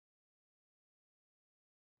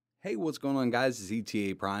Hey, what's going on, guys? It's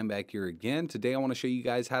ETA Prime back here again. Today I want to show you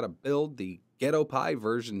guys how to build the Ghetto Pi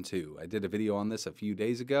version 2. I did a video on this a few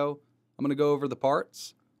days ago. I'm going to go over the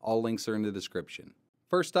parts. All links are in the description.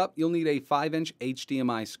 First up, you'll need a 5-inch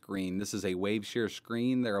HDMI screen. This is a wave shear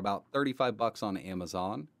screen. They're about 35 bucks on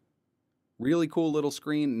Amazon. Really cool little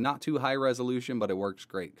screen, not too high resolution, but it works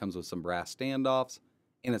great. Comes with some brass standoffs,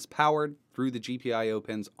 and it's powered through the GPIO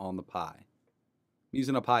pins on the Pi. I'm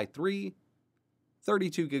using a Pi 3.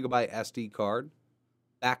 32 gigabyte SD card,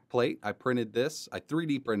 back plate. I printed this. I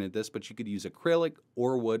 3D printed this, but you could use acrylic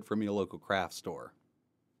or wood from your local craft store.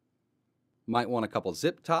 Might want a couple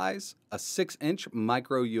zip ties, a 6-inch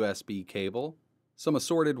micro USB cable, some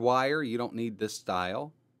assorted wire. You don't need this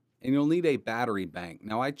style. And you'll need a battery bank.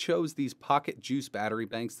 Now I chose these Pocket Juice battery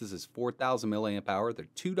banks. This is 4,000 milliamp hour. They're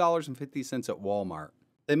 $2.50 at Walmart.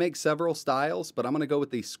 They make several styles, but I'm going to go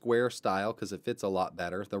with the square style because it fits a lot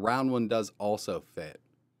better. The round one does also fit.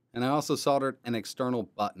 And I also soldered an external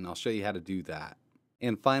button. I'll show you how to do that.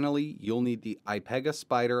 And finally, you'll need the iPega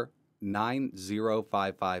Spider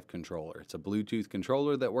 9055 controller. It's a Bluetooth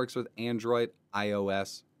controller that works with Android,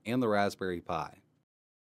 iOS, and the Raspberry Pi.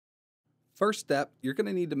 First step, you're going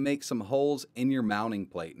to need to make some holes in your mounting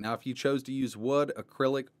plate. Now, if you chose to use wood,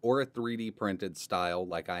 acrylic, or a 3D printed style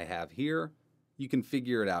like I have here, you can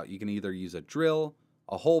figure it out. You can either use a drill,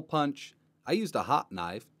 a hole punch. I used a hot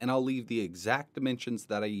knife, and I'll leave the exact dimensions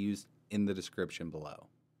that I used in the description below.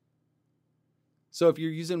 So if you're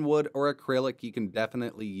using wood or acrylic, you can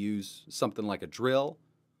definitely use something like a drill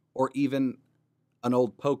or even an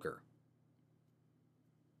old poker.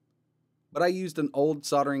 But I used an old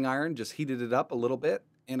soldering iron, just heated it up a little bit,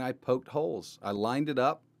 and I poked holes. I lined it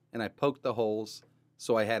up, and I poked the holes,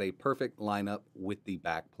 so I had a perfect lineup with the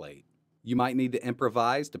back plate. You might need to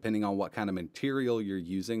improvise depending on what kind of material you're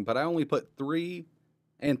using, but I only put 3,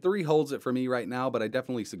 and 3 holds it for me right now, but I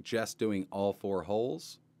definitely suggest doing all 4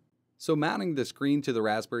 holes. So mounting the screen to the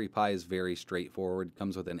Raspberry Pi is very straightforward. It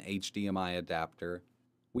comes with an HDMI adapter.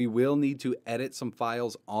 We will need to edit some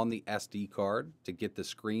files on the SD card to get the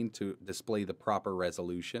screen to display the proper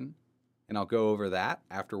resolution, and I'll go over that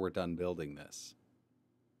after we're done building this.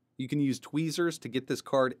 You can use tweezers to get this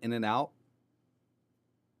card in and out.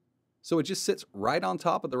 So it just sits right on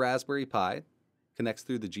top of the Raspberry Pi, connects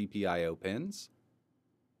through the GPIO pins,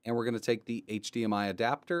 and we're going to take the HDMI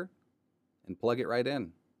adapter and plug it right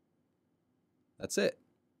in. That's it.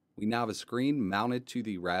 We now have a screen mounted to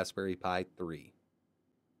the Raspberry Pi 3.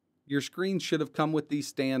 Your screen should have come with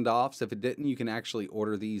these standoffs. If it didn't, you can actually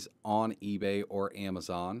order these on eBay or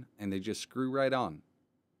Amazon, and they just screw right on.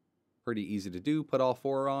 Pretty easy to do. Put all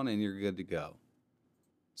 4 on and you're good to go.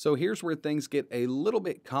 So here's where things get a little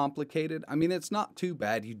bit complicated. I mean, it's not too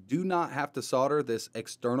bad. You do not have to solder this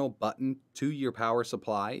external button to your power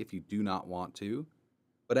supply if you do not want to.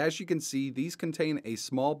 But as you can see, these contain a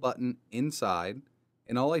small button inside,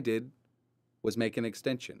 and all I did was make an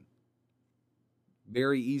extension.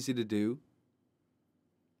 Very easy to do.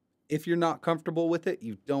 If you're not comfortable with it,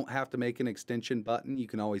 you don't have to make an extension button. You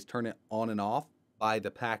can always turn it on and off by the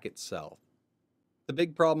pack itself. The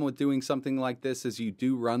big problem with doing something like this is you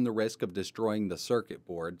do run the risk of destroying the circuit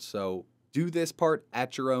board, so do this part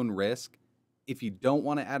at your own risk. If you don't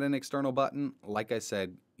want to add an external button, like I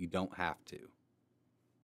said, you don't have to.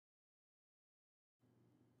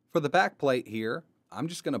 For the back plate here, I'm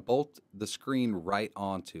just going to bolt the screen right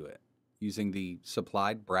onto it using the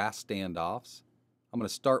supplied brass standoffs. I'm going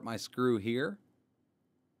to start my screw here.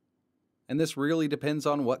 And this really depends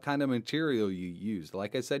on what kind of material you use.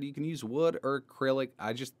 Like I said, you can use wood or acrylic.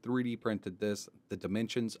 I just 3D printed this. The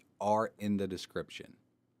dimensions are in the description.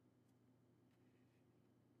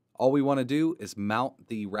 All we want to do is mount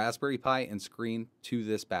the Raspberry Pi and screen to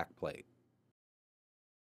this back plate.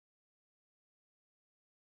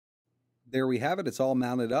 There we have it. It's all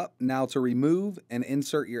mounted up. Now to remove and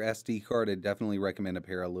insert your SD card, I definitely recommend a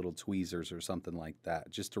pair of little tweezers or something like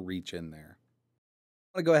that, just to reach in there.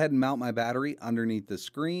 I'm going to go ahead and mount my battery underneath the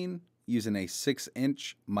screen using a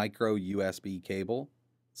 6-inch micro USB cable.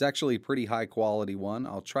 It's actually a pretty high quality one.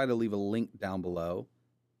 I'll try to leave a link down below.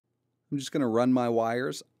 I'm just going to run my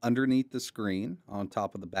wires underneath the screen on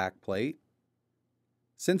top of the back plate.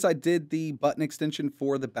 Since I did the button extension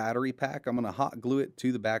for the battery pack, I'm going to hot glue it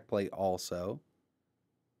to the back plate also.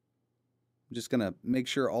 I'm just going to make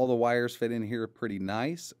sure all the wires fit in here pretty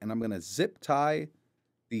nice, and I'm going to zip tie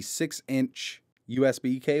the 6-inch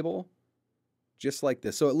USB cable just like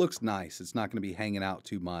this, so it looks nice. It's not going to be hanging out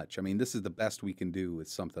too much. I mean, this is the best we can do with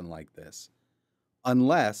something like this,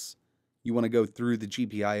 unless you want to go through the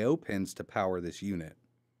GPIO pins to power this unit.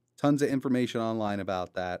 Tons of information online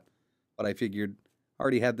about that, but I figured,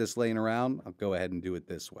 Already had this laying around. I'll go ahead and do it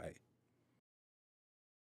this way.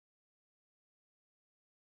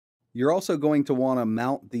 You're also going to want to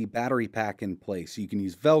mount the battery pack in place. You can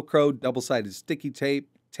use Velcro, double-sided sticky tape,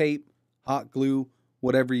 hot glue,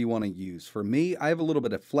 whatever you want to use. For me, I have a little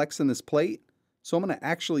bit of flex in this plate, so I'm going to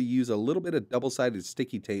actually use a little bit of double-sided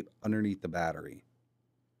sticky tape underneath the battery.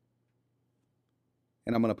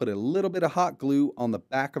 And I'm going to put a little bit of hot glue on the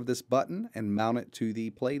back of this button and mount it to the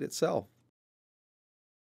plate itself.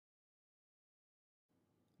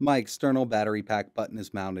 My external battery pack button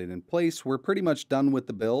is mounted in place. We're pretty much done with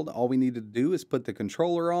the build. All we need to do is put the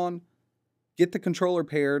controller on, get the controller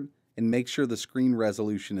paired, and make sure the screen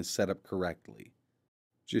resolution is set up correctly.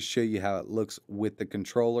 Just show you how it looks with the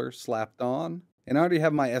controller slapped on. And I already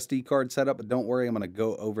have my SD card set up, but don't worry, I'm going to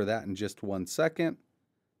go over that in just 1 second.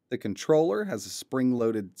 The controller has a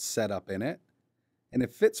spring-loaded setup in it, and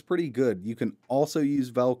it fits pretty good. You can also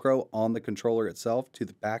use Velcro on the controller itself to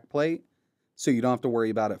the back plate, so you don't have to worry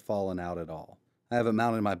about it falling out at all. I haven't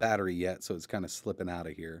mounted my battery yet, so it's kind of slipping out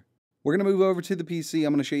of here. We're going to move over to the PC.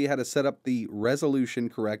 I'm going to show you how to set up the resolution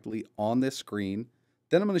correctly on this screen.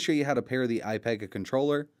 Then I'm going to show you how to pair the iPega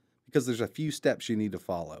controller, because there's a few steps you need to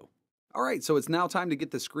follow. Alright, so it's now time to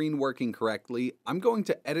get the screen working correctly. I'm going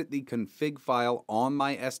to edit the config file on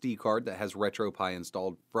my SD card that has RetroPie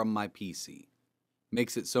installed from my PC.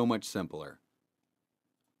 Makes it so much simpler.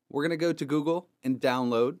 We're going to go to Google and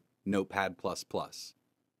download Notepad++.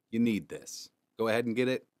 You need this. Go ahead and get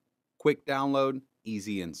it. Quick download,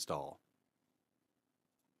 easy install.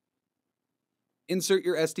 Insert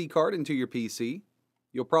your SD card into your PC.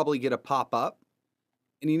 You'll probably get a pop-up,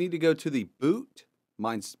 and you need to go to the boot.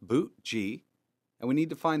 Mine's boot G, and we need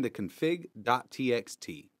to find the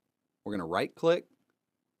config.txt. We're going to right-click,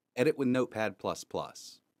 edit with Notepad++. I'm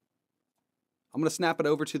going to snap it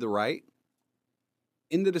over to the right.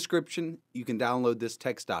 In the description, you can download this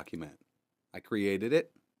text document. I created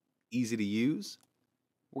it, easy to use.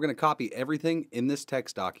 We're going to copy everything in this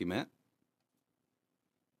text document.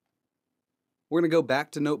 We're going to go back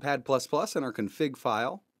to Notepad++ in our config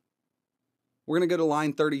file. We're going to go to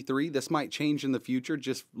line 33. This might change in the future.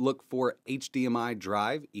 Just look for HDMI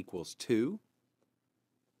drive equals 2.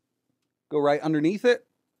 Go right underneath it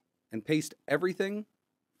and paste everything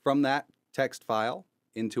from that text file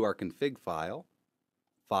into our config file.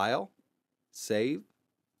 File, save,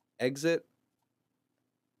 exit.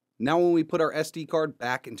 Now when we put our SD card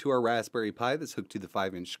back into our Raspberry Pi that's hooked to the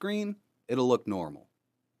 5-inch screen, it'll look normal.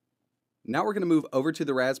 Now we're going to move over to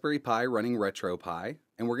the Raspberry Pi running RetroPie,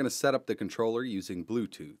 and we're going to set up the controller using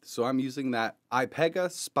Bluetooth. So I'm using that iPega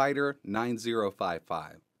Spider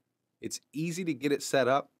 9055. It's easy to get it set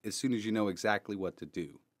up as soon as you know exactly what to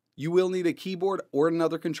do. You will need a keyboard or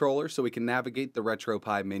another controller so we can navigate the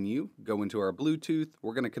RetroPie menu, go into our Bluetooth,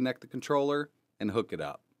 we're going to connect the controller, and hook it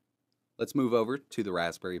up. Let's move over to the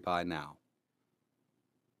Raspberry Pi now.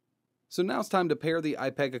 So now it's time to pair the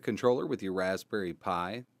iPega controller with your Raspberry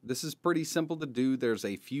Pi. This is pretty simple to do. There's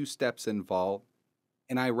a few steps involved,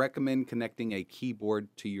 and I recommend connecting a keyboard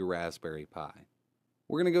to your Raspberry Pi.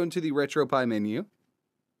 We're going to go into the RetroPie menu,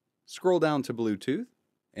 scroll down to Bluetooth,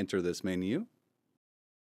 enter this menu.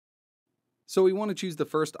 So we want to choose the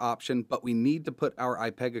first option, but we need to put our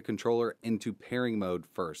iPega controller into pairing mode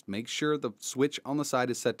first. Make sure the switch on the side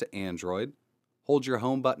is set to Android. Hold your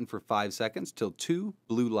home button for 5 seconds till 2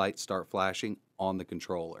 blue lights start flashing on the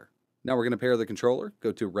controller. Now we're going to pair the controller,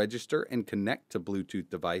 go to Register and Connect to Bluetooth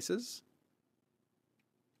devices.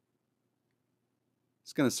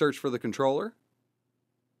 It's going to search for the controller.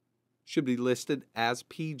 Should be listed as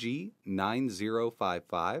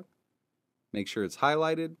PG9055. Make sure it's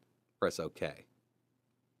highlighted, press OK.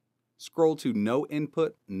 Scroll to No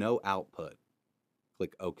Input, No Output.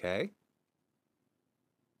 Click OK.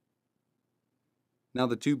 Now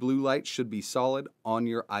the 2 blue lights should be solid on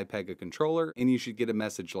your iPega controller, and you should get a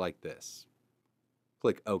message like this.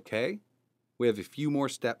 Click OK. We have a few more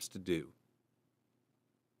steps to do.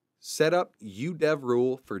 Set up UDEV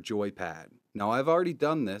rule for Joypad. Now I've already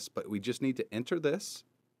done this, but we just need to enter this.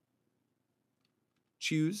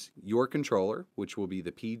 Choose your controller, which will be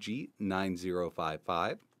the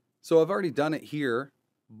PG9055. So I've already done it here,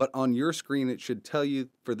 but on your screen it should tell you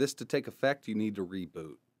for this to take effect you need to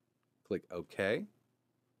reboot. Click OK.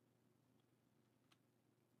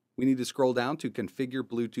 We need to scroll down to Configure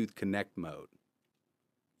Bluetooth Connect mode.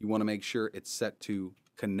 You want to make sure it's set to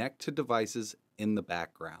Connect to Devices in the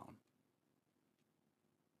background.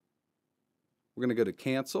 We're going to go to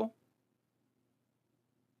Cancel.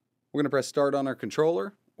 We're going to press Start on our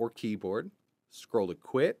controller or keyboard. Scroll to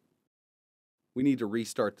Quit. We need to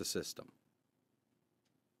restart the system.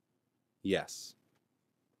 Yes.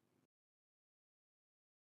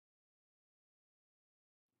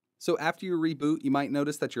 So after you reboot, you might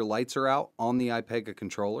notice that your lights are out on the iPega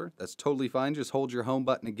controller. That's totally fine. Just hold your home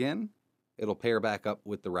button again. It'll pair back up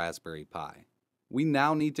with the Raspberry Pi. We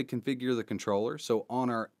now need to configure the controller. So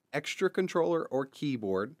on our extra controller or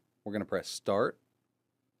keyboard, we're going to press Start,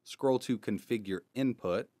 scroll to Configure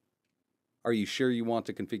Input. Are you sure you want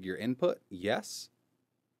to configure input? Yes.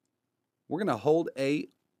 We're going to hold A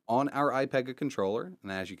on our iPega controller,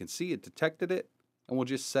 and as you can see, it detected it, and we'll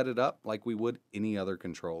just set it up like we would any other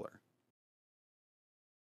controller.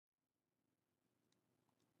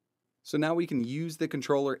 So now we can use the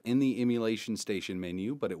controller in the emulation station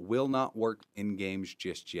menu, but it will not work in games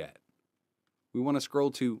just yet. We want to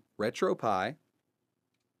scroll to Retro Pi,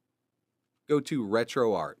 go to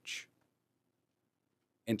RetroArch.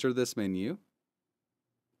 Enter this menu.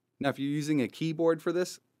 Now if you're using a keyboard for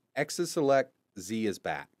this, X is select, Z is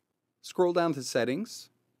back. Scroll down to Settings,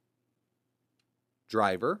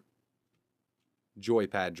 Driver,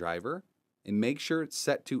 Joypad Driver, and make sure it's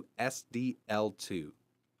set to SDL2.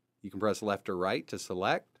 You can press left or right to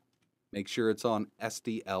select. Make sure it's on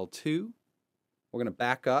SDL2. We're going to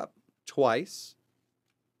back up twice,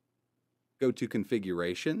 go to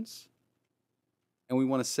Configurations, and we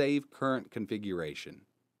want to save current configuration.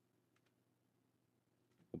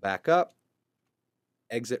 We'll back up,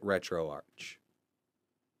 exit RetroArch.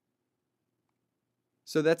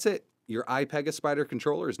 So that's it. Your iPega Spider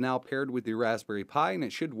controller is now paired with your Raspberry Pi, and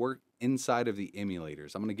it should work inside of the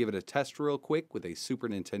emulators. I'm going to give it a test real quick with a Super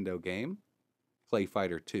Nintendo game, Clay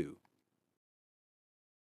Fighter 2.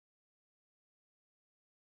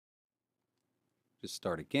 Just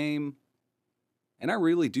start a game. And I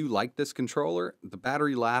really do like this controller. The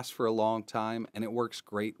battery lasts for a long time, and it works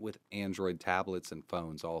great with Android tablets and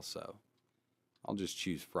phones also. I'll just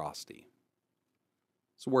choose Frosty.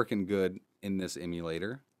 It's working good in this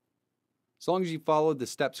emulator. As long as you followed the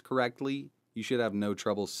steps correctly, you should have no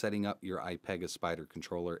trouble setting up your iPega Spider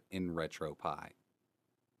controller in RetroPie.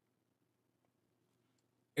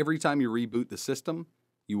 Every time you reboot the system,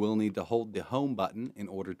 you will need to hold the home button in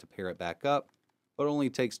order to pair it back up, but it only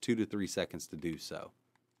takes 2 to 3 seconds to do so.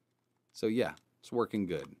 So yeah, it's working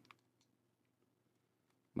good. I'm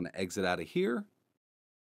going to exit out of here.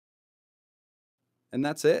 And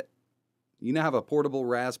that's it. You now have a portable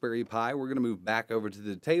Raspberry Pi. We're going to move back over to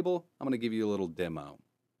the table. I'm going to give you a little demo.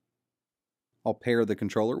 I'll pair the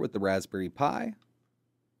controller with the Raspberry Pi.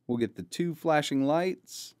 We'll get the 2 flashing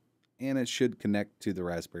lights, and it should connect to the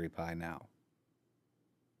Raspberry Pi now.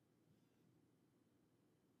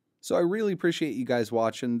 So I really appreciate you guys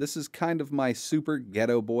watching. This is kind of my Super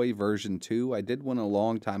Ghetto Boy version 2. I did one a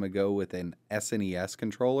long time ago with an SNES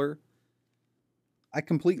controller. I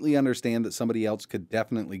completely understand that somebody else could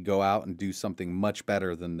definitely go out and do something much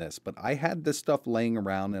better than this, but I had this stuff laying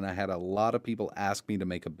around and I had a lot of people ask me to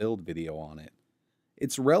make a build video on it.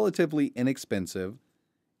 It's relatively inexpensive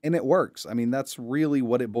and it works. I mean, that's really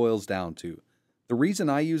what it boils down to. The reason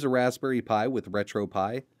I use a Raspberry Pi with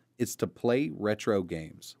RetroPie is to play retro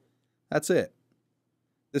games. That's it.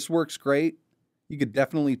 This works great. You could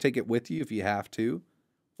definitely take it with you if you have to.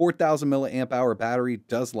 4,000 milliamp hour battery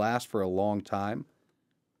does last for a long time.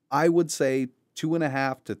 I would say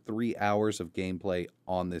 2.5 to 3 hours of gameplay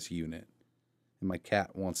on this unit. And my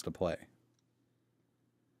cat wants to play.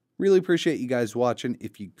 Really appreciate you guys watching.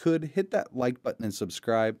 If you could, hit that like button and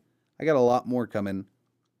subscribe. I got a lot more coming.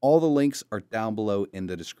 All the links are down below in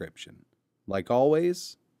the description. Like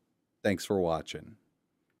always, thanks for watching.